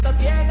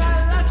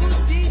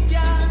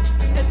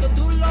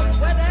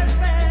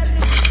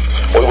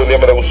día,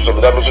 me da gusto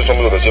saludarlos. Soy su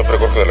amigo de siempre,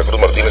 Jorge de la Cruz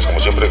Martínez, como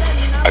siempre,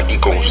 aquí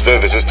con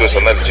ustedes. Esto es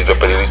Análisis de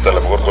Periodistas, la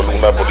mejor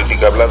columna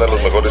política hablada,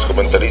 los mejores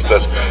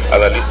comentaristas,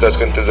 analistas,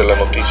 gentes de la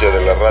noticia,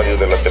 de la radio,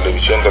 de la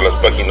televisión, de las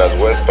páginas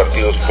web,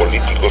 partidos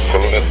políticos,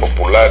 colonias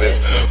populares,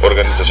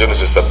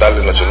 organizaciones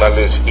estatales,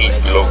 nacionales y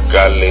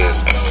locales.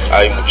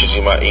 Hay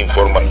muchísima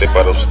información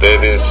para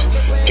ustedes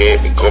que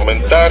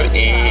comentar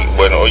y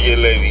bueno, hoy es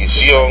la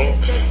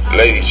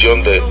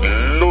edición de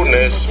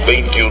lunes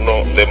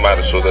 21 de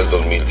marzo del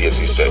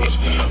 2016,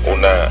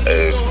 una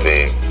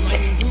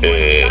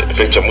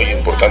fecha muy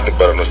importante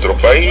para nuestro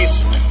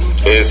país.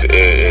 Es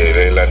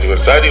el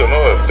aniversario, ¿no?,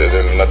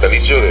 del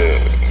natalicio de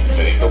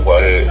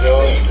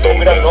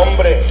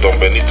don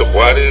Benito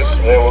Juárez,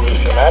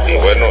 revolucionario. Y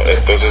bueno,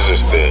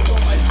 entonces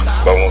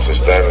vamos a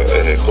estar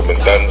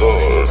comentando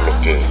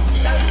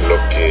lo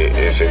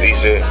que se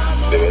dice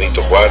de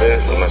Benito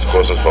Juárez, unas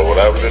cosas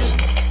favorables,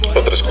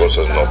 otras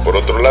cosas no. Por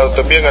otro lado,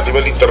 también a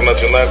nivel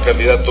internacional,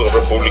 candidatos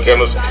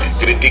republicanos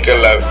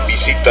critican la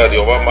visita de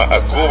Obama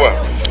a Cuba.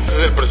 Es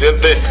el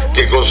presidente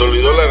que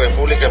consolidó la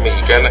República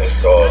Mexicana.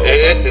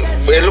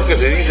 Es lo que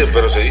se dice,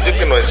 pero se dice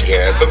que no es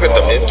cierto, que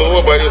también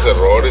tuvo varios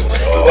errores.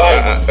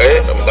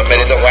 Don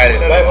Benito Juárez.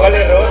 ¿Cuál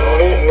error?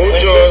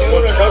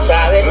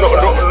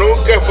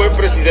 Nunca fue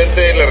presidente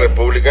de la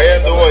República. Ya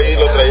anduvo ahí,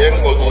 lo traían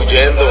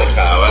huyendo.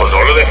 Pues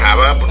no lo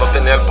dejaba, pues no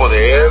tenía el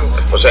poder.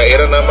 O sea,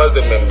 era nada más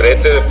de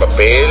membrete, de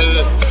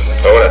papel.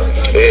 Ahora,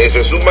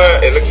 se suma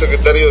el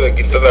exsecretario de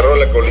Quintana Roo a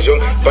la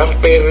coalición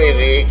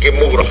PAN-PRD, qué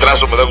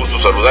mugrostrazo, me da gusto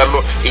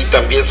saludarlo, y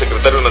también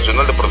secretario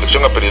nacional de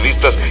protección a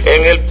periodistas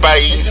en el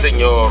país,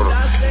 señor.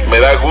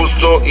 Me da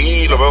gusto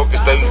y lo veo que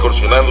está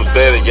incursionando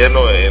usted de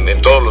lleno en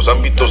todos los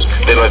ámbitos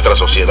de nuestra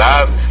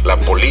sociedad, la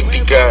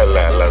política,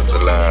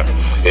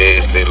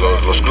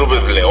 los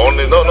clubes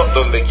leones,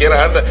 donde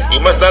quiera anda. Y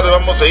más tarde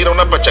vamos a ir a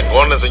una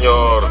pachangona,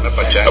 señor.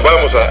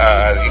 Vamos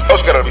a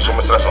Óscar Alvizo,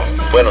 maestrazo.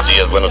 Buenos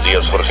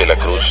días, Jorge la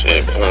Cruz.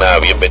 Una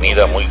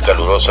bienvenida muy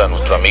calurosa a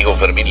nuestro amigo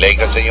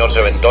ferminleija. El señor se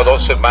aventó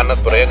 2 semanas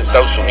por allá en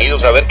Estados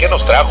Unidos. A ver qué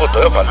nos trajo,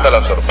 todavía falta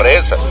la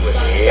sorpresa.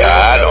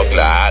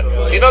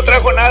 Claro. Si no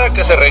trajo nada,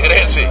 que se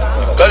regrese.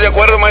 ¿Estás de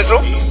acuerdo,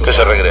 maestro? Que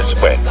se regrese.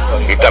 Bueno,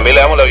 y también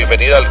le damos la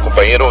bienvenida al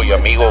compañero y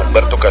amigo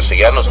Humberto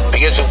Castellanos.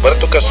 Fíjense,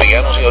 Humberto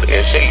Castellanos, señor,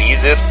 es el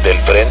líder del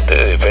Frente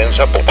de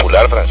Defensa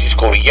Popular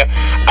Francisco Villa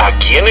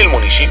aquí en el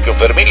municipio.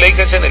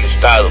 Ferminleija es en el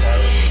estado.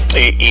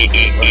 Y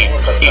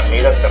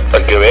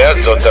para que veas,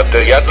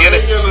 ya tiene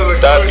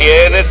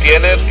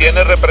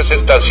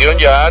representación,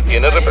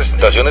 tiene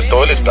representación en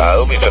todo el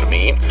estado, mi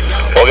Fermín.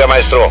 Oiga,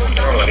 maestro,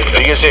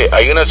 fíjese,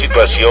 hay una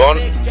situación.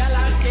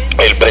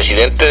 El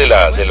presidente de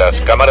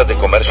las cámaras de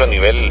comercio a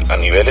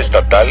nivel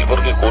estatal,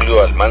 Jorge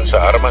Julio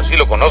Almanza Armas, ¿sí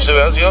lo conoce,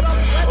 verdad, señor?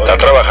 Está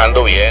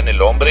trabajando bien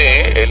el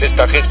hombre, él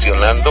está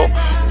gestionando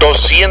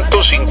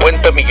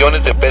 250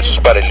 millones de pesos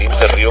para el IMSS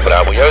de Río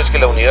Bravo. Ya ves que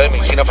la unidad de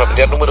medicina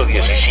familiar número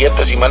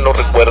 17, si mal no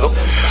recuerdo,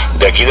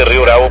 de aquí de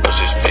Río Bravo,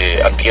 pues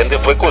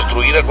fue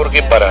construida,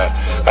 Jorge, para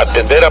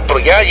atender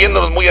ya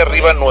yéndonos muy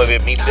arriba,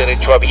 9,000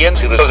 derecho a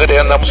bienes, y entonces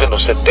ya andamos en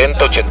los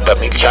 70, 80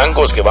 mil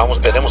changos que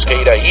tenemos que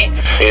ir ahí,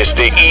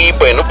 y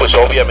bueno, pues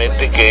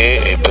obviamente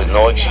que pues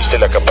no existe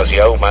la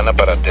capacidad humana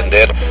para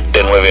atender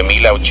de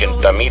 9,000 a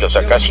 80,000, o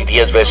sea, casi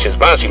 10 veces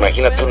más.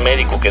 Imagínate un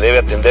médico que debe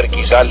atender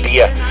quizá al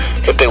día,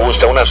 ¿qué te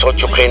gusta? Unas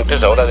 8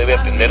 gentes, ahora debe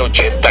atender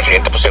 80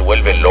 gente, pues se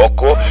vuelve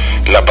loco,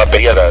 la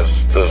papelería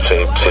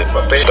se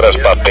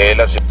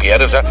traspapela, se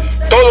pierde, o sea,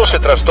 todo se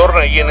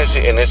trastorna ahí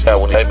en esta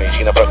unidad de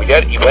medicina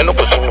familiar. Y bueno,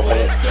 pues un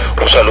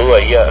saludo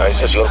ahí a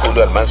ese señor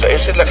Julio Almanza.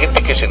 Esa es la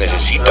gente que se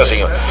necesita,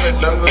 señor.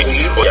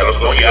 Ya lo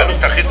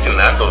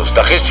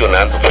está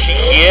gestionando,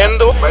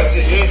 exigiendo. Va a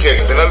exigir que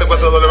al final de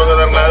cuentas no le van a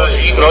dar nada.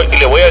 Sí, no, y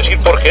le voy a decir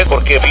por qué.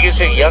 Porque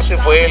fíjese, ya se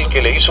fue el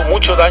que le hizo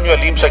mucho daño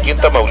al IMSS aquí en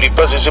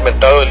Tamaulipas, ese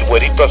mentado el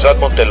güerito Asad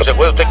Montelo. ¿Se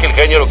acuerda usted que el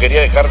genio lo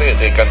quería dejar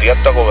de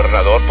candidato a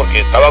gobernador porque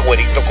estaba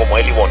güerito como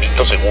él y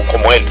bonito según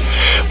como él?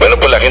 Bueno,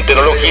 pues la gente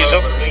no lo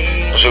quiso.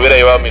 Se hubiera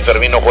llevado a mi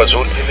Fermín Ojo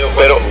Azul,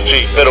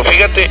 pero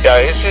fíjate, a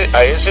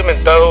ese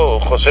mentado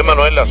José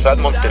Manuel Asad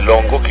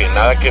Montelongo, que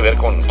nada que ver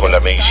con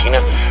la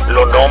medicina,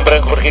 lo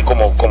nombran, Jorge,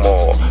 como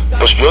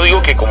pues yo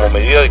digo que como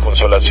medida de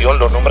consolación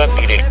lo nombran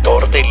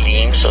director del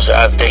IMSS, o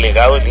sea,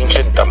 delegado del IMSS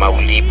en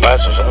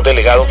Tamaulipas, o sea, un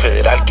delegado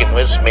federal que no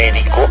es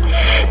médico.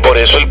 Por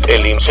eso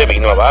el IMSS se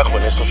vino abajo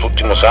en estos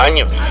últimos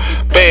años.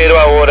 Pero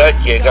ahora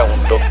llega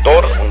un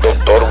doctor,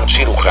 un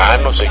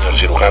cirujano, señor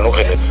cirujano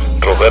general,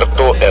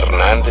 Roberto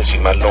Hernández, si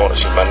mal no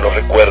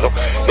recuerdo,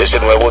 es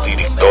el nuevo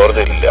director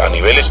a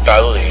nivel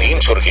estado del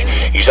IMSS, Jorge.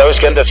 ¿Y sabes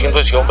qué anda haciendo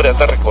ese hombre?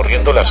 Anda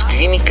recorriendo las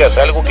clínicas,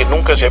 algo que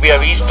nunca se había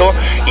visto,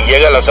 y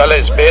llega a la sala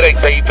de espera y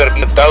está ahí permitido.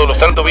 ¿Lo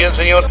está dando bien,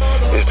 señor?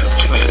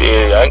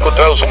 Ha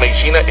encontrado su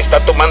medicina, está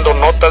tomando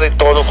nota de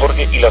todo,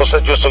 Jorge, y las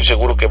cosas yo estoy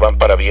seguro que van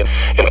para bien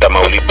en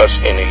Tamaulipas,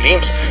 en el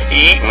IMSS,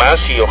 y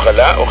más, y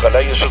ojalá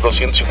y esos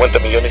 250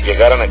 millones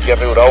llegaran aquí a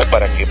Río Bravo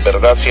para que en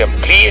verdad se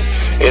amplíe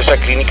esa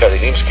clínica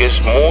del IMSS, que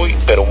es muy,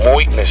 pero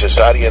muy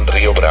necesaria en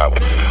Río Bravo.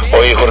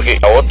 Oye, Jorge,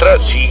 la otra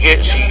sigue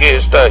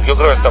esta, yo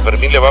creo que hasta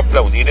Fermín le va a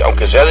aplaudir,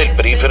 aunque sea del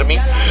PRI,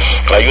 Fermín.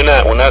 Hay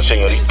una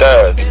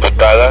señorita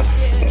diputada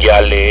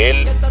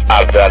Yaleel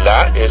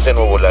Abdalá, es de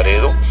Nuevo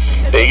Laredo.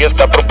 Ella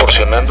está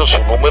proporcionando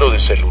su número de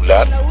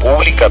celular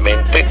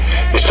públicamente.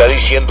 Está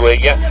diciendo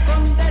ella: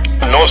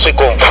 no se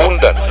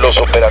confundan, los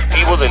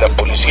operativos de la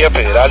Policía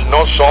Federal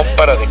no son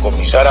para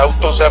decomisar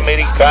autos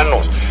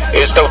americanos.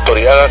 Esta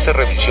autoridad hace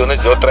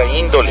revisiones de otra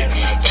índole.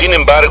 Sin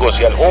embargo,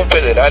 si algún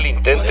federal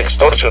intenta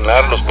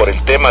extorsionarlos por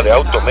el tema de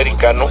auto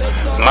americano,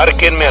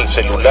 márquenme al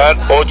celular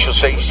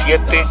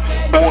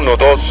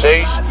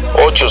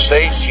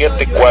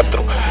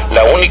 867-126-8674.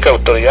 La única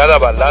autoridad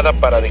avalada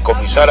para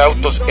decomisar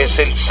autos es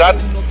el SAT,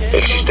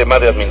 el Sistema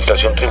de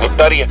Administración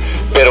Tributaria,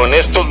 pero en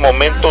estos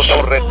momentos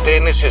sus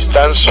retenes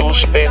están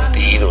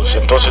suspendidos.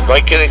 Entonces no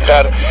hay que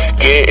dejar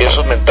que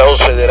esos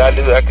mentados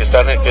federales, ¿verdad?, que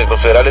los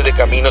federales de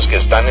caminos que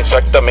están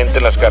exactamente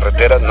en las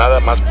carreteras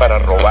nada más para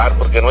robar,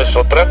 porque no es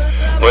otra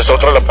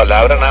la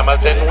palabra, nada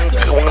más den un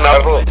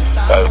carro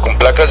con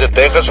placas de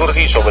Texas,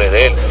 Jorge, y sobre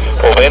de él,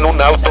 o ven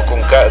un auto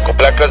con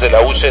placas de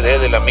la UCD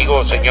del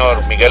amigo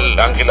señor Miguel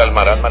Ángel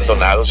Almarán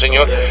Maldonado,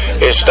 señor,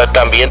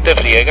 también te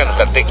friegan, o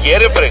sea, te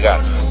quieren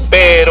fregar,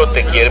 pero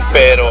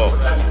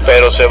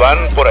se van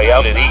por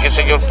allá. Le dije,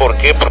 señor, ¿por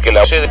qué? Porque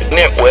la UCD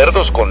tiene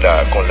acuerdos con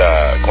la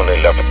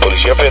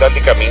Policía Federal de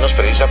Caminos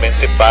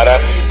precisamente para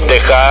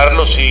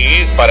dejarlos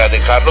ir, para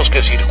dejarlos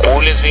que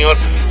circulen, señor.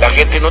 La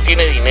gente no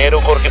tiene dinero,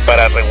 Jorge,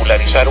 para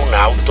regularizar un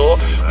auto.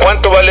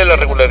 ¿Cuánto vale la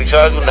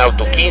regularizada de un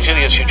auto? 15,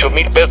 18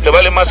 mil pesos. Te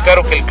vale más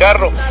caro que el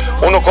carro.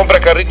 Uno compra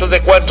carritos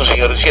de ¿cuánto,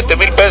 señor? 7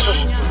 mil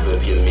pesos.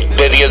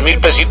 De 10 mil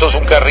pesitos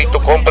un carrito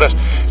compras,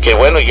 que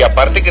bueno, y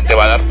aparte que te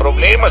va a dar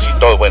problemas y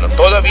todo. Bueno,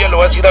 todavía lo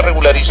vas a ir a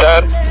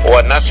regularizar o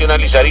a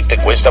nacionalizar y te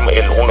cuesta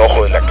un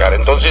ojo de la cara.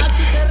 Entonces,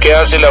 ¿qué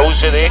hace la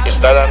UCD?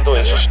 Está dando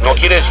eso. No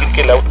quiere decir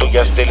que el auto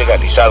ya esté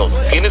legalizado.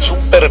 Tienes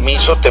un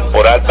permiso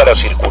temporal para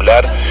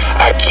circular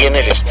aquí en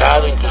el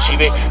estado.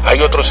 Inclusive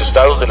hay otros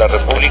estados de la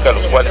República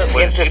los cuales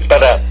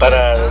para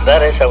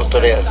dar esa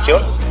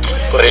autorización.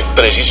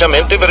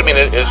 Precisamente, Fermín,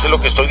 eso es lo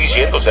que estoy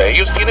diciendo. O sea,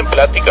 ellos tienen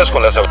pláticas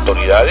con las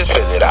autoridades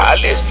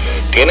federales,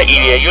 y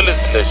ellos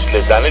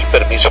les dan el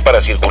permiso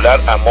para circular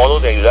a modo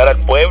de ayudar al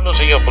pueblo,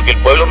 señor, porque el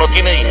pueblo no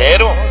tiene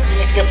dinero.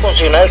 Tiene que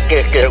funcionar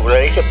que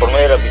regularice por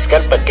medio de la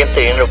fiscal para que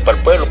entre dinero para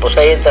el pueblo. Pues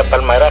ahí entra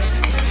Palmaraz.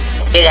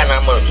 ¿Qué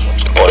ganamos?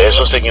 Por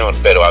eso, señor,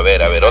 pero a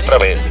ver, otra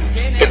vez.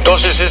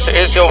 Entonces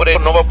ese obrero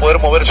no va a poder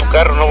mover su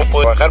carro, no va a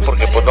poder bajar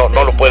porque pues no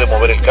lo puede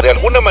mover el carro. De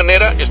alguna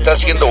manera está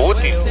siendo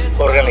útil.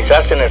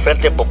 Organizarse en el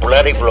Frente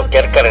Popular y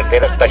bloquear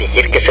carreteras para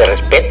exigir que se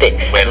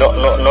respete. Bueno,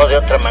 no de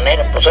otra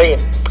manera. Pues oye,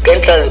 que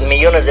entran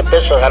millones de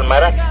pesos al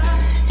Maraz.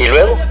 Y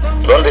luego,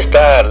 ¿dónde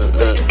está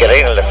el que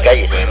regla en las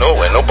calles?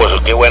 Bueno, pues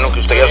qué bueno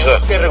que usted ya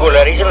sabe. Que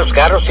regularicen los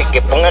carros y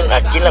que pongan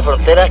aquí en la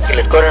frontera que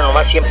les cobren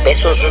nomás 100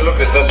 pesos. Eso es lo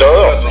que está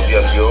haciendo la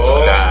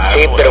asociación. Claro,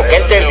 sí, pero que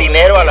entre el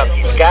dinero a la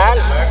fiscal.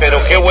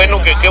 Pero qué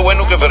bueno que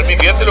Fermín,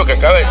 fíjate lo que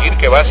acaba de decir,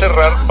 que va a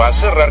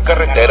cerrar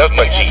carreteras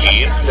para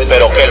exigir,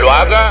 pero que lo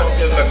haga.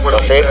 No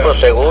sé, pues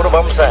seguro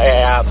vamos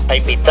a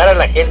invitar a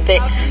la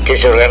gente que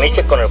se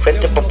organice con el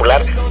Frente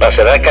Popular para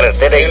cerrar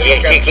carreteras y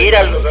exigir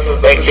al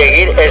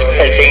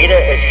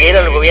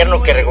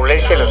gobierno que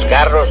regularice los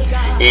carros,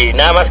 y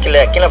nada más que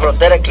aquí en la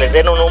frontera que les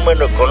den un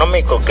número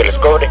económico que les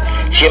cobre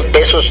 100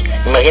 pesos.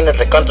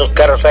 Imagínate cuántos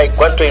carros hay,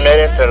 cuánto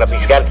dinero entra a la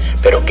fiscal,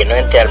 pero que no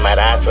entre al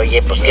Maraz.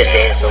 Oye, pues ¿qué es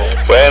eso?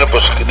 Bueno,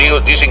 pues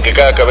dicen que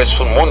cada cabeza es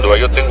un mundo.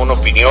 Yo tengo una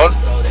opinión,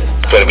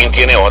 Fermín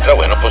tiene otra.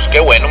 Bueno, pues qué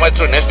bueno,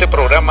 maestro, en este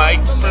programa hay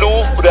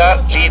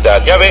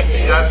pluralidad, ya ve.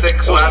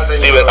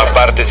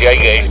 Aparte, si hay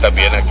gays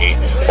también aquí.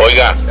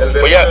 Oiga,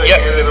 pues ya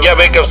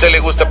ve que a usted le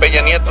gusta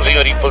Peña Nieto,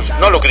 señor, y pues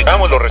no lo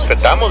criticamos, lo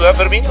respetamos, ¿verdad,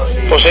 Fermín?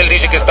 Pues él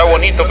dice que está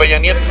bonito Peña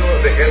Nieto.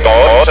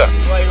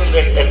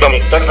 El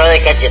director está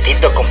de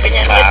cachetito con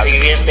Peña Nieto y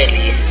bien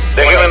feliz.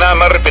 Déjeme nada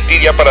más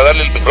repetir ya para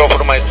darle el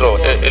micrófono, maestro.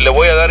 Le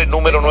voy a dar el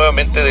número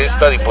nuevamente de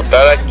esta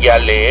diputada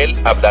Yaleel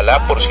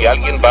Abdalá, por si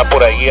alguien va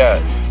por ahí a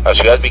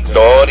Ciudad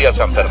Victoria,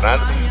 San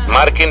Fernando.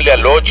 Márquenle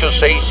al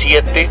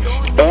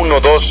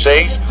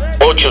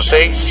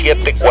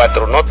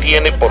 867-126-8674. No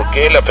tiene por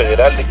qué la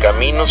Federal de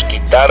Caminos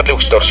quitarle o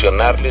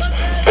extorsionarles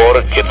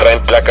porque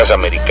traen placas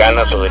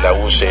americanas o de la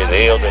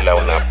UCD o de la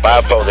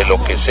UNAPAFA o de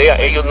lo que sea.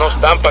 Ellos no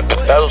están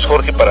facultados,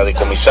 Jorge, para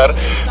decomisar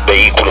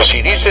vehículos.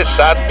 Si dice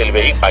SAT el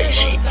vehículo, ahí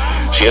sí.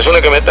 Si es una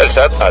camioneta del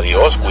SAT,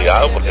 adiós,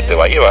 cuidado, porque te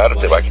va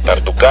a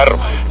quitar tu carro.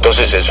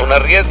 Entonces es un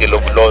arriesgue.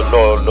 Lo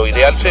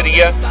ideal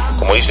sería,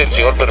 como dice el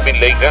señor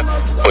ferminleija,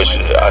 pues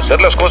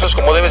hacer las cosas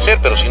como debe ser,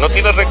 pero si no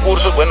tienes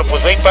recursos, bueno,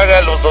 pues ve y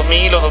paga los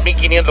 2,000, los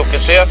 2,500, lo que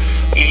sea,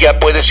 y ya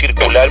puedes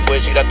circular,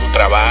 puedes ir a tu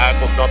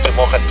trabajo, no te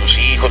mojan tus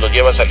hijos, los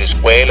llevas a la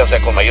escuela, o sea,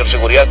 con mayor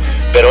seguridad.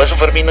 Pero eso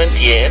Fermín no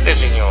entiende,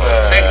 señor.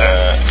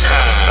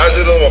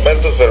 Hace unos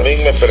momentos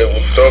Fermín me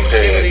preguntó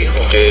que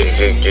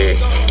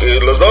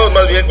los dos,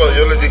 más bien, cuando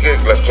yo les dije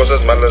las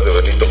cosas malas de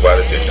Benito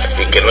Juárez,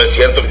 y que no es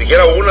cierto, que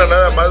dijera una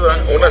nada más, ¿verdad?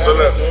 Una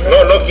sola.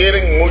 No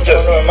quieren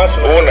muchas, una.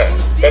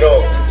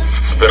 Pero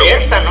Pero,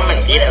 cierta, no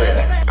mentira,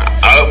 ¿verdad?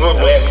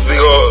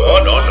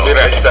 digo, no.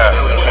 Mira, ahí está.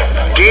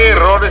 ¿Qué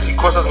errores y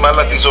cosas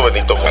malas hizo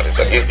Benito Juárez?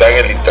 Aquí está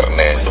en el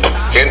internet.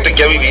 Gente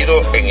que ha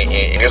vivido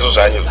en esos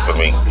años,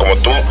 como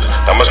tú,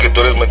 nada más que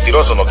tú eres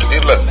mentiroso, no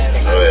quisirlas.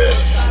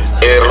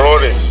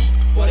 Errores,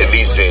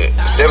 dice,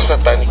 ser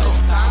satánico.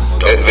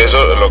 De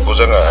eso lo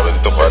acusan a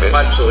Benito Juárez.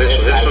 Falso,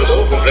 eso es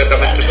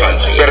completamente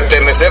falso.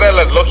 Pertenecer a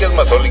las logias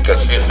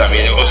masónicas.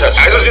 También, o sea,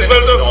 ¿eso sí es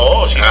falso?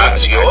 No, sí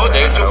nació,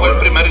 de hecho fue el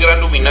primer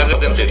gran luminario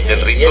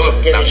del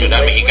rito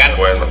nacional mexicano.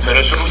 Bueno, pero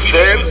eso no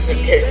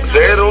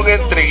ser un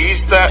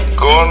entreguista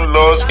con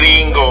los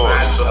gringos.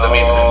 Falso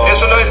también.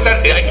 Eso no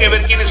está, hay que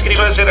ver quién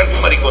escribe de ser algún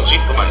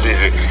mariconcito, man. Sí.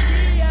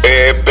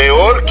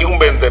 Peor que un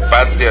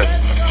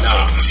vendepatrias.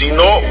 Si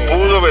no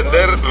pudo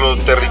vender los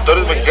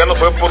territorios mexicanos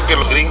fue porque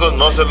los gringos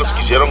no se los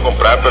quisieron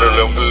comprar, pero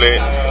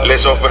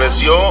les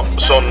ofreció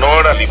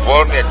Sonora,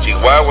 California,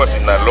 Chihuahua,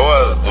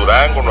 Sinaloa,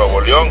 Durango,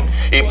 Nuevo León,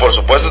 y por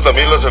supuesto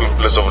también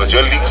les ofreció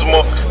el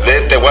istmo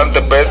de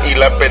Tehuantepec y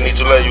la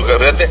península de Yucatán.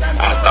 Fíjate,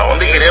 ¿hasta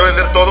dónde quería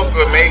vender todo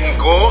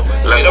México?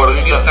 La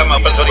cordillera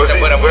ahorita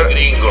fuera muy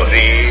gringo.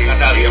 Sí.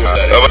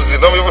 Si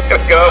no me hubiera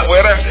quedado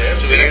fuera.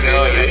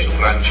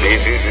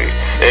 Sí.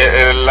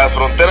 Las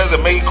fronteras de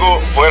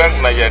México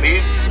fueran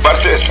Nayarit,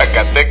 parte de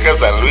Zacatecas,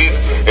 San Luis,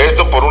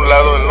 esto por un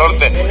lado del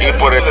norte, y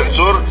por el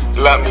sur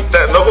la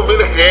mitad. No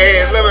conviene,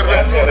 que es la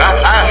verdad.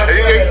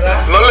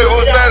 No le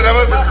gusta nada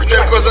más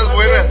escuchar cosas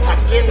buenas.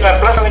 Aquí en la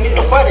Plaza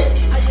Benito Juárez,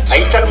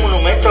 ahí está el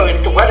monumento a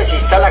Benito Juárez y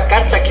está la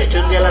carta que usted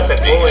un día la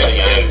sacó en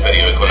el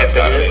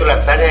periódico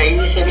La Tarde. Ahí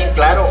dice bien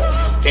claro,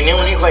 tenía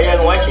un hijo allá en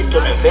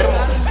Washington enfermo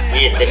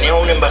y tenía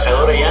un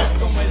embajador allá,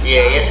 y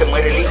allá se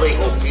muere el hijo,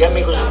 dijo, ya mi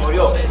hijo se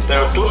murió,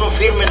 pero tú no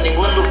firmes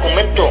ningún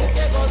documento,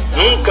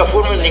 nunca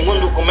firmes ningún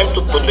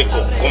documento donde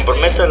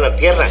comprometas la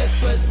tierra.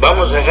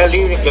 Vamos a dejar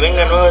libre que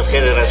vengan nuevas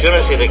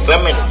generaciones y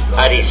reclamen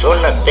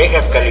Arizona,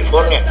 Texas,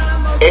 California,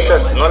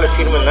 esas no les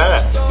firmen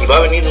nada, y va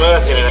a venir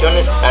nuevas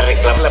generaciones a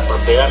reclamar la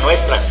propiedad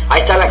nuestra.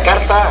 Ahí está la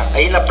carta,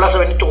 ahí en la Plaza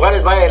Benito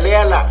Juárez, vaya,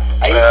 léala.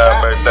 Ahí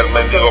está el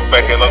mendigo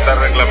Peje, no está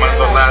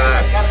reclamando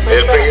nada.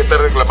 El Peje está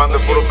reclamando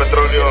el puro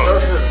petróleo.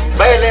 Entonces,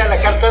 vaya a leer la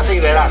carta y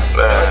verá.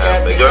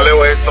 Yo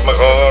leo esto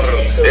mejor,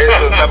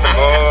 esto está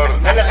mejor.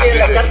 Tiene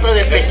la carta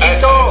de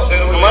Pechito,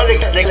 nomás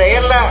de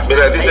leerla.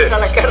 Mira, dice, ahí está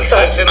la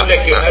carta.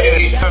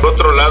 Por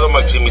otro lado,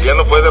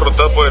 Maximiliano fue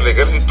derrotado por el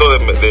ejército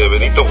de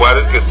Benito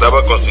Juárez, que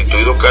estaba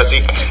constituido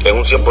casi en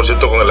un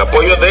 100% con el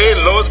apoyo de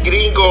los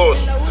gringos,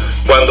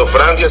 cuando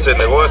Francia se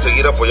negó a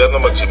seguir apoyando a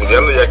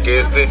Maximiliano, ya que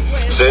este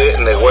se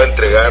negó a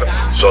entregar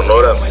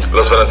Sonora.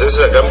 Los franceses,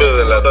 a cambio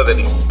de la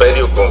del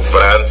imperio con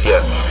Francia.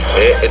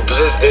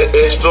 Entonces,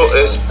 esto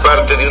es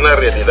parte de una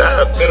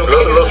realidad. Pero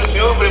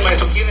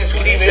 ¿quién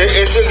escribe?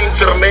 Es el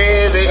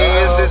internet,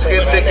 es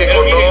gente que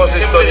conoce,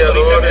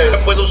 historiadores.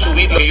 Puedo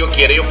subir lo que yo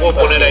quiera, yo puedo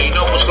poner ahí,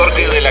 no, pues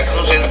Jorge de la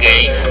Cruz es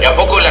gay, y a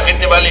poco la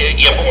gente vale,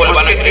 y a poco le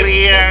van a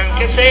creer,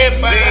 que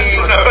sepan.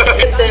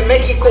 Gente de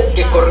México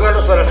que corrió a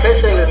los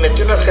franceses, les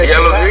metió unas y a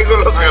los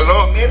gringos los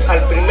jaló.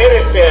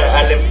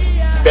 Al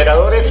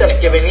emperador ese, al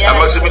que venía. A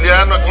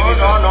Maximiliano, aquí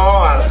dice.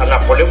 No, a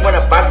Napoleón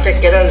Bonaparte,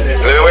 que era el.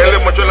 ¿Le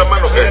mochó la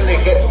mano, qué?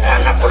 A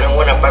Napoleón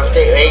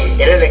Bonaparte,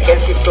 era el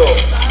ejército.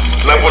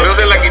 Napoleón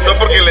se la quitó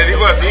porque le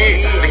dijo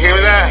así. Dije,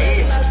 mira.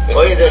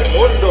 Oye, del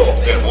mundo.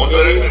 Del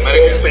mundo era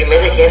el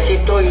primer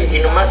ejército, y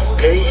nomás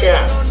le dice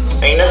a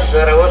Ignacio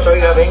Zaragoza,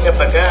 oiga, venga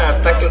para acá,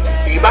 ataque.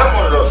 Y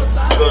vámonos,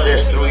 los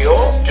destruyó.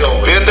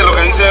 Fíjate lo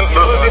que dicen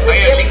los.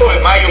 El 5 de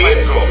mayo,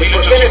 maestro. ¿Y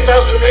por qué en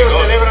Estados Unidos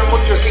celebran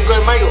mucho el 5 de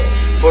mayo?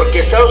 Porque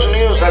Estados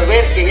Unidos, al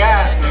ver que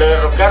ya le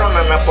derrocaron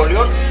a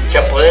Napoleón, se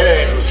apodera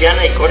de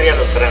Luisiana y corre a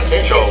los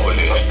franceses.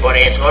 Pues por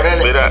eso, ahora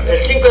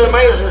el 5 de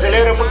mayo se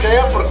celebra mucho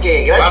allá,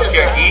 porque gracias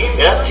que aquí.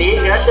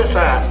 Gracias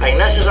a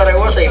Ignacio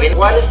Zaragoza y Benito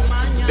Juárez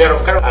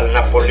derrocaron al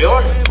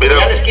Napoleón.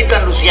 Ya les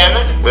quitan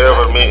Luisiana. Mira,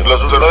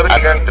 los sucesores,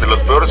 entre los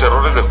peores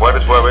errores de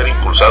Juárez fue haber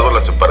impulsado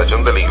la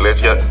separación de la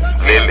iglesia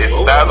del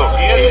Estado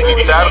y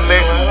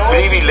quitarle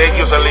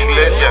privilegios a la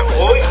iglesia.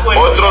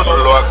 Otros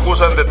lo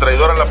acusan de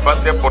traidor a la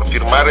patria por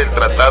firmar el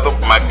tratado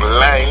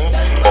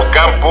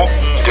McLean-Ocampo,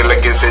 que le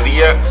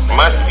concedía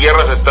más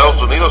tierras a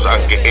Estados Unidos,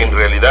 aunque en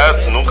realidad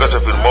nunca se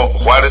firmó.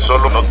 Juárez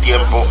solo no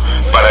tiempo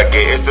para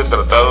que este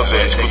tratado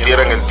se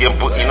discutiera en el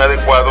tiempo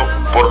inadecuado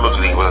por los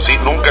gringos. Así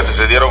nunca se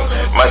cedieron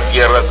más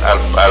tierras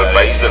al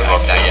país del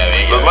norte.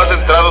 Los más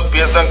centrados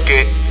piensan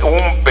que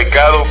un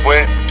pecado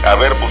fue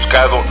haber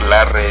buscado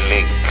la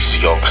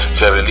reelección.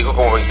 Se reelijo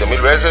como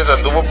 20,000 veces,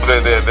 anduvo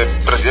de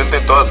presidente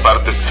en todas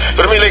partes.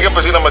 Ferminleija,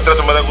 campesina,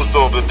 maestrazo, me da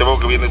gusto, te veo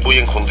que vienes muy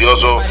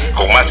enjundioso,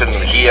 con más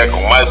energía,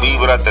 con más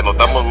vibra, te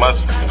notamos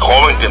más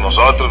joven que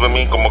nosotros,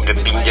 Fermín, como que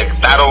te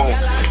inyectaron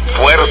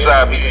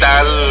fuerza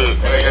vital.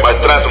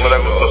 Maestrazo, me da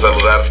gusto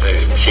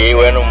saludarte. Sí,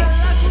 bueno,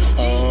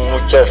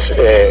 muchas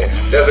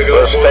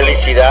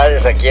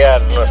felicidades aquí a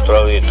nuestro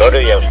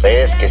auditorio y a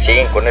ustedes que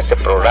siguen con este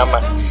programa,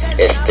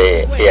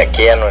 y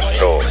aquí a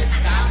nuestro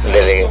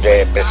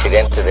de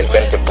presidente del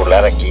Frente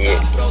Popular aquí,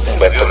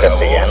 Humberto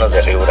Castellanos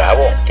de Río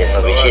Bravo, que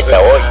nos visita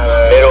hoy,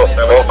 pero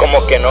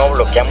como que no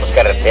bloqueamos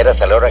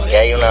carreteras a la hora que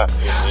hay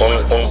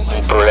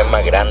un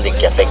problema grande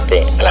que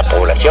afecte a la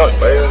población.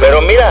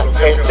 Pero mira,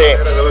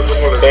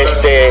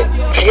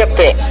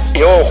 fíjate,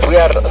 yo fui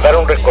a dar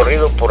un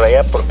recorrido por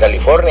allá por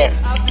California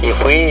y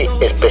fui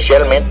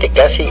especialmente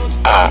casi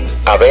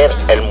a ver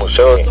el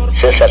museo de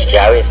César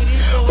Chavez,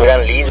 un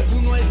gran líder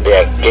de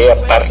aquella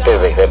parte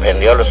de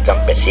defendió a los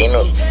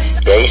campesinos,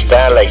 y ahí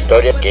está la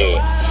historia que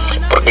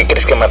 ¿por qué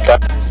crees que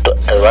mataron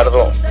a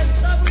Eduardo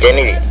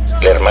Kennedy,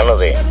 el hermano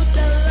de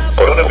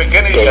John F.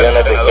 Kennedy,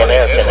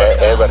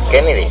 Edward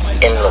Kennedy,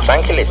 en Los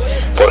Ángeles?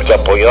 Porque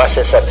apoyó a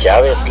César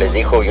Chavez, les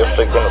dijo: yo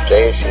estoy con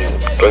ustedes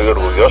y estoy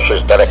orgulloso de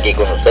estar aquí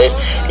con ustedes.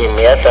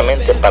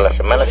 Inmediatamente para la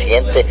semana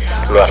siguiente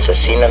lo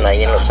asesinan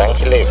ahí en Los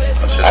Ángeles.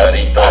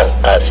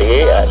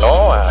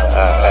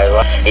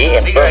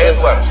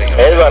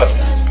 Edward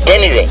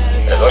Kennedy.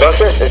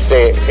 Entonces,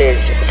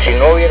 si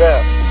no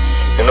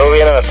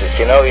hubieran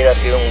asesinado, hubiera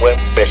sido un buen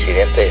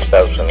presidente de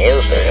Estados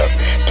Unidos, señor.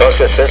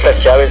 Entonces César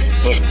Chavez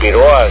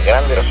inspiró a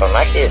grandes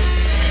personajes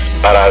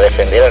para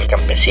defender al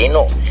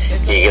campesino,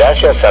 y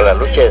gracias a la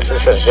lucha de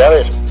César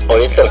Chavez,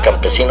 ahorita el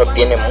campesino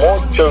tiene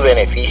muchos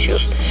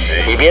beneficios.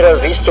 Y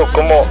hubieras visto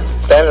cómo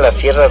está en las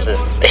sierras de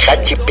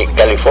Tehachapi,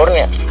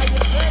 California,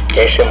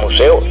 ese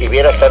museo, y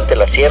vieras ante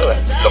la sierra.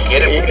 Lo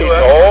quiere mucho,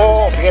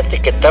 no,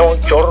 fíjate que está un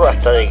chorro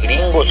hasta de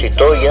gringos y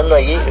todo yendo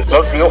allí.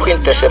 No, yo fui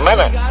entre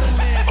semana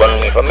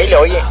con mi familia.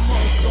 Oye,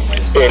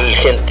 el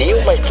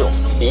gentío, maestro,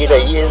 ir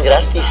allí es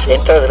gratis,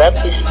 entras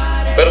gratis.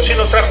 Pero sí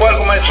nos trajo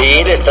algo, maestro.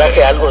 Sí, les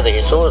traje algo de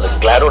eso,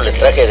 claro, les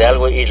traje de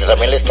algo, y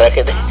también les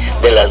traje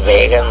de Las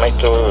Vegas,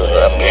 maestro,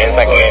 también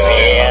para que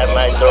vean,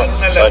 maestro,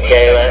 para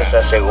que vean,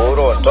 está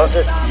seguro.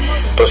 Entonces,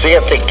 pues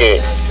fíjate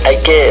que hay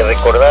que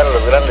recordar a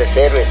los grandes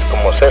héroes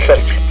como César,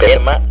 de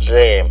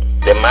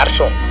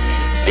marzo,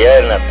 día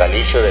del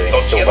natalicio de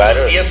Benito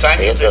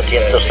Juárez,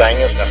 200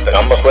 años,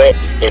 ambos fue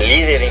el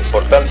líder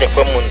importante,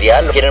 fue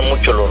mundial, lo quieren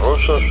mucho los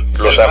rusos,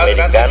 los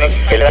americanos,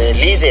 el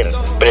líder,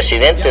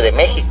 presidente de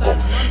México,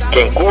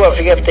 que en Cuba,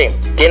 fíjate,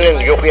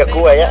 yo fui a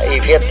Cuba allá,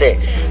 y fíjate,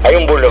 hay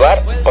un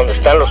bulevar donde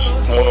están los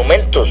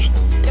monumentos,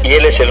 y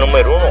él es el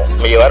número 1,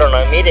 me llevaron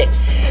mire,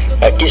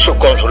 aquí su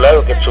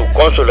consulado, que su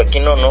cónsul aquí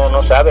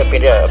no sabe,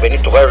 mire, a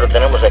Benito Juárez lo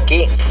tenemos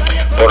aquí,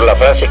 por la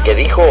frase que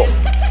dijo,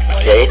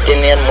 y ahí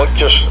tenían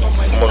muchos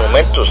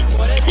monumentos,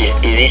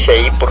 y dice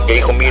ahí, porque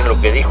dijo, miren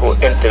lo que dijo: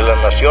 entre las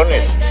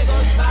naciones,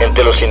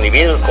 entre los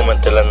individuos como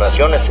entre las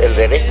naciones, el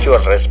derecho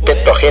al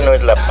respeto ajeno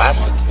es la paz.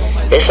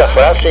 Esa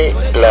frase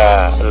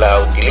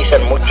la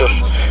utilizan muchos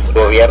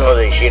gobiernos,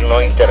 de decir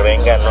no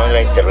intervenga, no en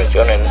la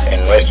intervención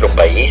en nuestro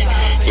país,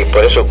 y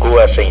por eso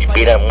Cuba se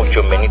inspira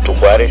mucho en Benito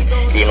Juárez,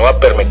 y no ha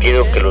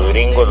permitido que los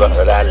gringos, los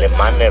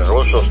alemanes,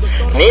 rusos,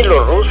 ni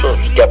los rusos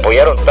que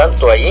apoyaron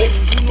tanto allí,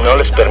 no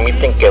les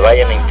permiten que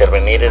vayan a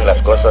intervenir en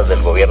las cosas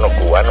del gobierno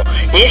cubano,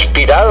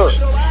 inspirados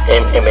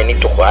en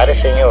Benito Juárez,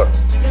 señor.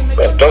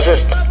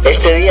 Entonces,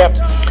 este día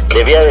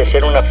debía de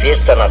ser una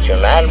fiesta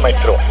nacional,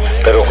 maestro,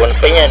 pero con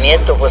Peña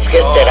Nieto, pues, ¿qué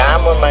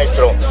esperamos,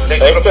 maestro? La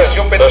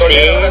expropiación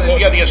petrolera del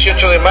día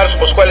 18 de marzo,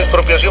 pues, ¿cuál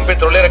expropiación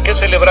petrolera? ¿Qué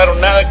celebraron?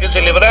 Nada que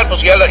celebrar,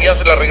 pues ya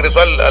se la regresó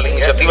a la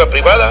iniciativa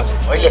privada.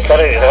 Hoy le está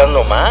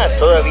regresando más,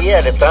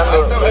 todavía, le está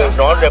dando,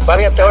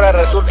 fíjate, ahora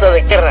resulta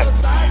de guerra,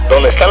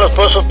 donde están los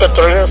pozos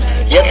petroleros,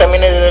 ya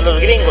también es de los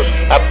gringos.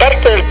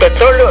 Aparte del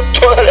petróleo,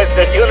 toda la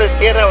extensión es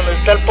tierra donde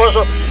está el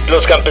pozo,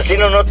 los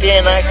campesinos no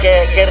tienen nada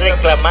que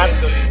reclamar.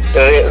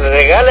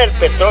 Regala el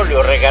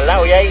petróleo,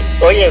 regalado. Y ahí,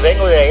 oye,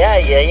 vengo de allá,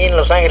 y ahí en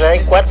Los Ángeles hay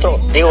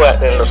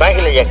en Los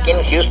Ángeles y aquí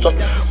en Houston,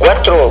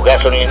 4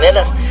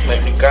 gasolineras.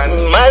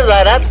 Más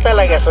barata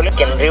la gasolina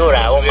que en Río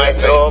Bravo,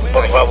 maestro,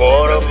 por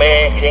favor,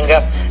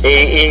 venga.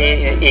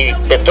 Y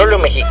petróleo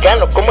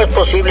mexicano, ¿cómo es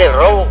posible el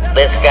robo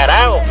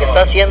descarado que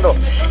está haciendo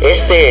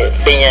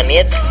Peña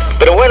Nieto?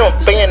 Pero bueno,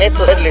 Peña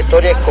Nieto es la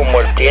historia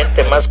como el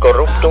cliente más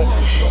corrupto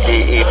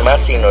y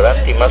más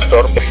ignorante y más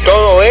torpe.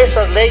 Todas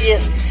esas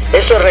leyes,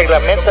 esos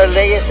reglamentos,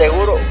 leyes,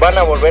 seguro van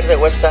a volver de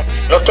vuelta.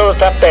 No todo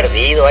está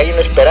perdido, hay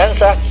una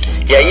esperanza,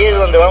 y ahí es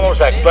donde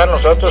vamos a actuar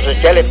nosotros,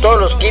 echarle todos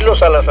los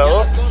kilos al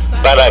asador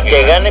para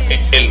que gane.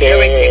 El día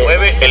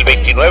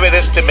 29 de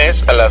este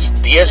mes, a las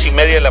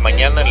 10:30 de la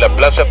mañana, en la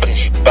plaza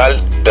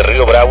principal de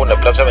Río Bravo, en la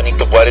plaza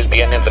Benito Juárez,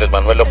 viene Andrés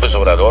Manuel López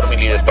Obrador, mi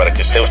líder, para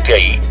que esté usted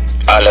ahí.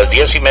 A las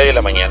 10:30 de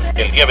la mañana,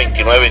 el día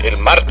 29, el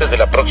martes de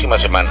la próxima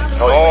semana.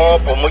 No,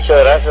 pues muchas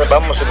gracias.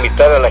 Vamos a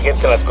invitar a la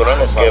gente en las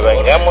colonias que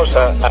vengamos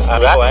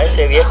a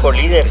ese viejo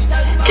líder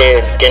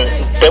que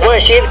te voy a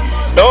decir,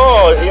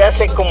 no, ya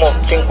hace como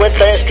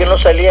 50 años que no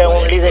salía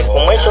un líder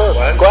como esos.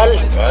 ¿Cuál?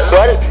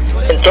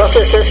 En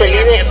Entonces ese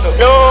líder,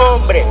 no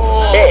hombre,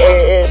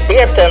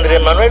 fíjate,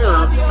 Andrés Manuel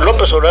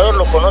López Obrador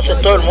lo conoce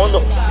todo el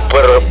mundo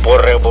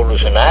por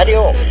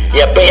revolucionario,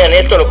 y a Peña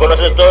Nieto lo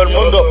conoce todo el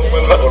mundo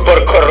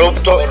por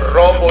corrupto,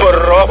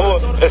 por robo,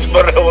 es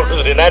por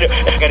revolucionario.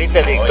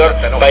 Carita de director,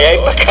 vaya y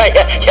para acá,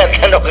 ya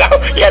está enojado,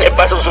 ya le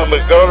paso su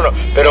micrófono.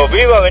 Pero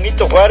viva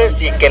Benito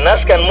Juárez, y que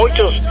nazcan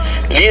muchos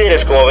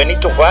líderes como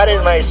Benito Juárez,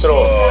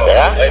 maestro,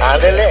 ¿verdad?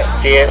 Ándele,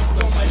 sí es.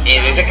 Y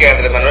dice que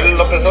Andrés Manuel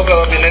López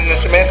Obrador viene en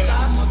este mes,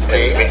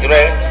 el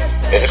 29,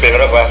 es el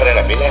primero que va a estar en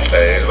la fila.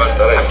 Él va a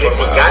estar ahí.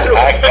 Claro.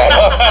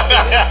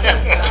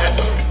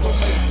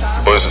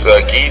 Pues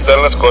aquí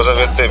están las cosas,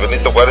 vete.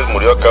 Benito Juárez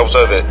murió a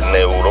causa de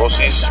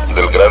neurosis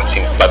del gran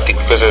simpático.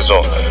 ¿Qué es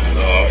eso?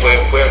 No,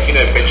 fue aquí en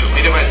el pecho.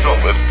 Mire, maestro.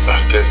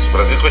 Que es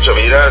Francisco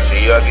Chavira,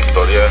 sí hace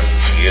historia.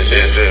 Y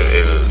ese es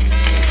el...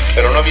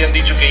 Pero no habían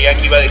dicho que ya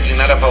que iba a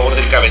declinar a favor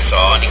del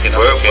cabezón y que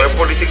no fue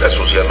política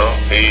sucia, ¿no?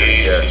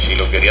 Sí,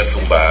 lo querían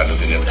tumbar,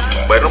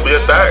 Bueno, pues ya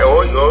está,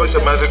 hoy se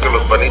me hace que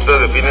los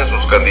panistas definen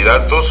sus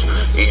candidatos,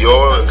 y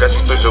yo casi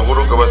estoy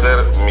seguro que va a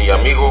ser mi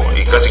amigo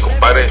y casi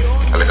compadre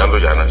Alejandro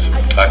Llanas.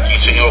 Aquí,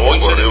 señor,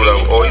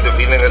 hoy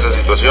definen esa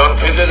situación.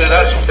 ¿Es de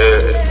dedazo?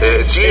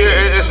 Sí,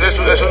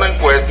 es una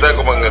encuesta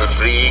como en el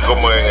PRI,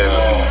 como en el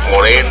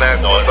Morena.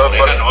 No, en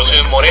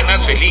Morena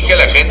se elige a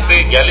la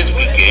gente, ya le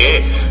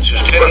expliqué. Si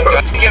usted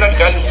era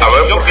alcalde, a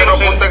ver, ¿por qué no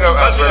apuntan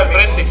al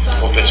frente?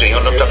 Porque el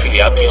señor no está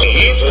afiliado, que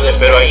sí,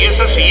 pero ahí es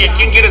así.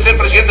 ¿Quién quiere ser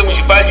presidente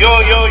municipal? Yo.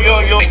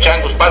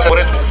 Changos, pasa por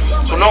eso.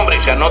 Su nombre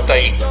se anota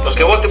ahí. Los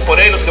que voten por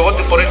él.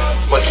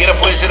 Cualquiera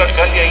puede ser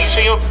alcalde ahí,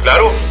 señor.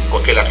 Claro,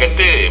 porque la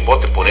gente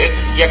vote por él.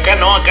 Y acá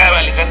no, acá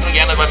Alejandro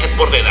Llanas va a ser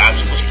por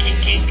dedazo. Pues,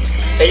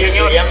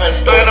 Ellos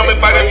llaman todavía no me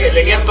pagan mis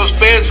 500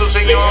 pesos,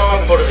 señor.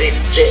 Por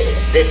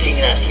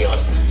designación.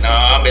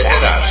 No, en vez de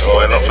dedazo.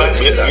 Bueno,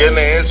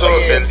 viene eso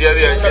el día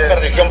de Es una ayer.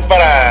 perdición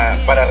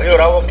para Río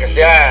Bravo que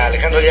sea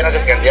Alejandro Llanas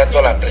el candidato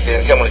a la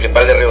presidencia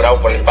municipal de Río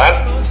Bravo por el PAN.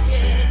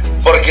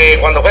 Porque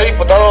cuando fue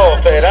diputado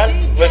federal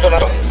no hizo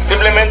nada.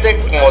 Simplemente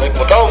como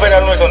diputado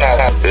federal no hizo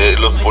nada.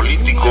 Los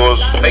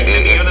políticos 20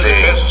 millones de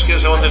pesos, ¿quién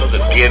sabe dónde los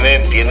dejó?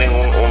 tienen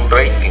un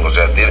rating, o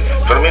sea,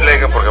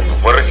 ferminleija, por ejemplo,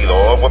 fue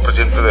regidor, fue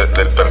presidente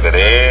del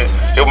Perderé.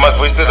 ¿Qué más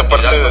fuiste esa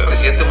parte?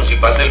 Presidente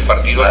municipal del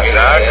partido gay.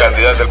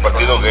 Candidato del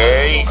partido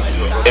gay.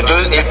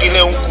 Entonces él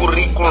tiene un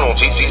currículum.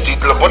 Si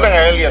te lo ponen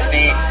a él y a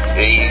ti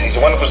y dice,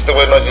 bueno, pues este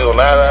güey no ha sido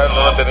nada,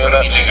 no ha tenido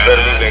nada,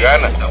 le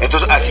gana.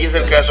 Entonces así es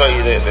el caso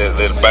ahí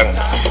del PAN.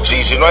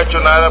 Si no ha hecho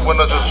nada,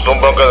 bueno, eso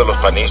son broncas de los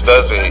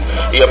panistas,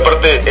 y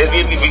aparte es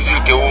bien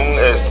difícil que un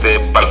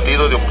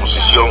partido de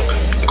oposición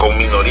con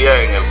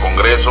minoría en el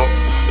Congreso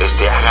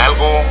haga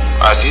algo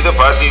así de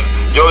fácil.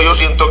 Yo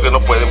siento que no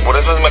pueden, por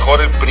eso es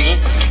mejor el PRI,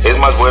 es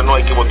más bueno,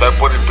 hay que votar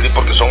por el PRI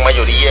porque son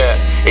mayoría,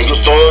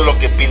 ellos todo lo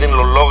que piden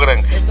lo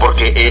logran,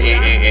 porque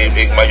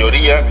en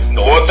mayoría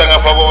votan a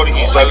favor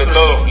y sale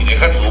todo. Y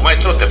deja tú,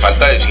 maestro, te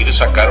falta decir,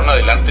 sacaron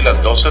adelante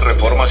las 12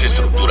 reformas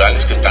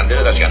estructurales que están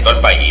desgraciando al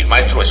país,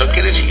 maestro, eso hay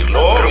que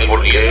decirlo. ¿Pero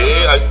por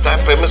qué? Ahí está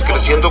Pemex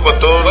creciendo con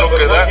todo lo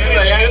que da.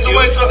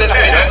 Maestro, la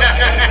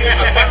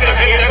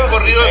gente ha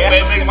corrido en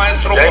Pemex,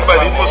 maestro. Ya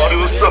invadimos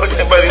Houston,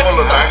 ya invadimos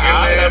Los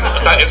Ángeles.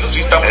 Eso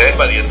sí estamos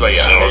invadiendo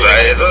allá. O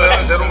sea, eso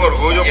debe ser un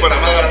orgullo para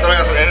nosotros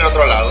en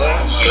otro lado.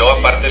 Y luego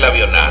aparte el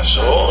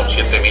avionazo,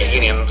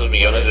 7.500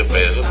 millones de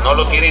pesos, no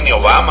lo tiene ni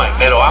Obama,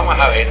 pero vamos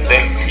a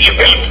vender.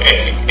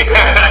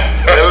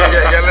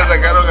 Ya le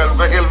sacaron al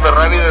peje el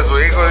Ferrari de su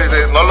hijo,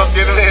 dice, no lo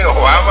tiene ni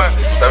Obama,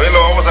 también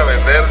lo vamos a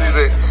vender,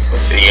 dice.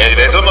 Y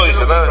de eso no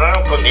dice nada.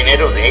 Compraron con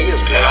dinero de ellos,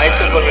 claro.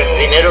 Esto es con el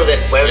dinero del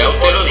pueblo. Ya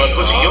usted lo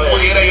dijo, si yo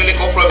pudiera, yo le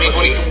compro a mi hijo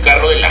un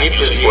carro del año.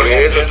 Por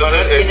eso,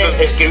 entonces,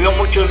 escribió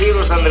muchos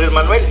libros Andrés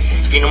Manuel,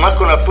 y nomás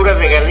con las puras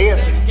regalías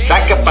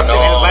saca para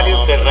tener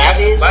varios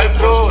Ferraris.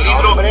 Maestro, su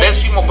libro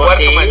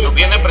 14º, maestro,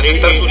 viene a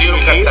presentar su libro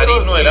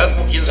Cantarino,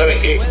 Erasmo, quién sabe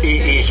qué.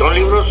 Y son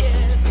libros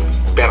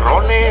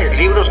perrones,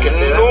 libros que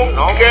te dan.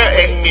 Nunca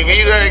en mi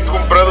vida he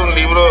comprado un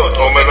libro,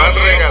 o me lo han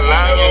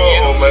regalado,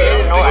 o me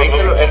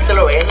él te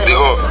lo vende.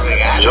 Digo,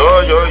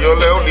 yo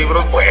leo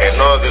libros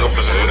buenos, digo,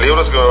 pues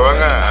libros que me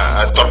van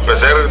a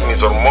entorpecer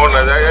mis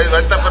hormonas. Ahí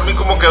está, Fermín,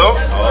 ¿cómo quedó?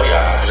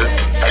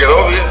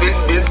 Quedó bien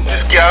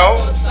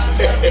chisqueado.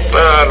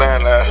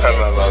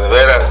 No, de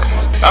veras.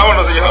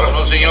 Vámonos, señor.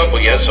 Vámonos, señor,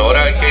 pues ya es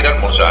hora, hay que ir a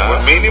almorzar.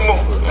 Pues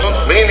mínimo.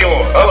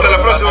 Hasta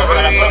la próxima,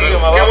 Fermín.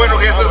 Qué bueno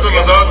que estás con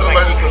nosotros,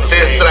 man. Te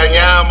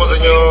extrañamos,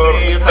 señor.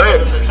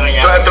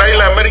 Trae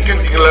la American.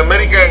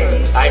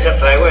 Ahí la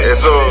traigo.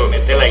 Eso.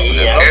 Métela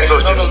allí. Eso.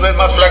 ¿No nos ven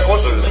más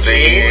flacos?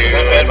 Sí.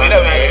 Mira,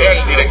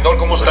 el director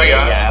cómo está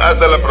ya.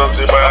 Hasta la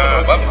próxima.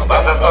 Vamos.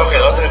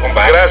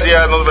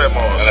 Gracias, nos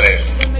vemos. Andrés.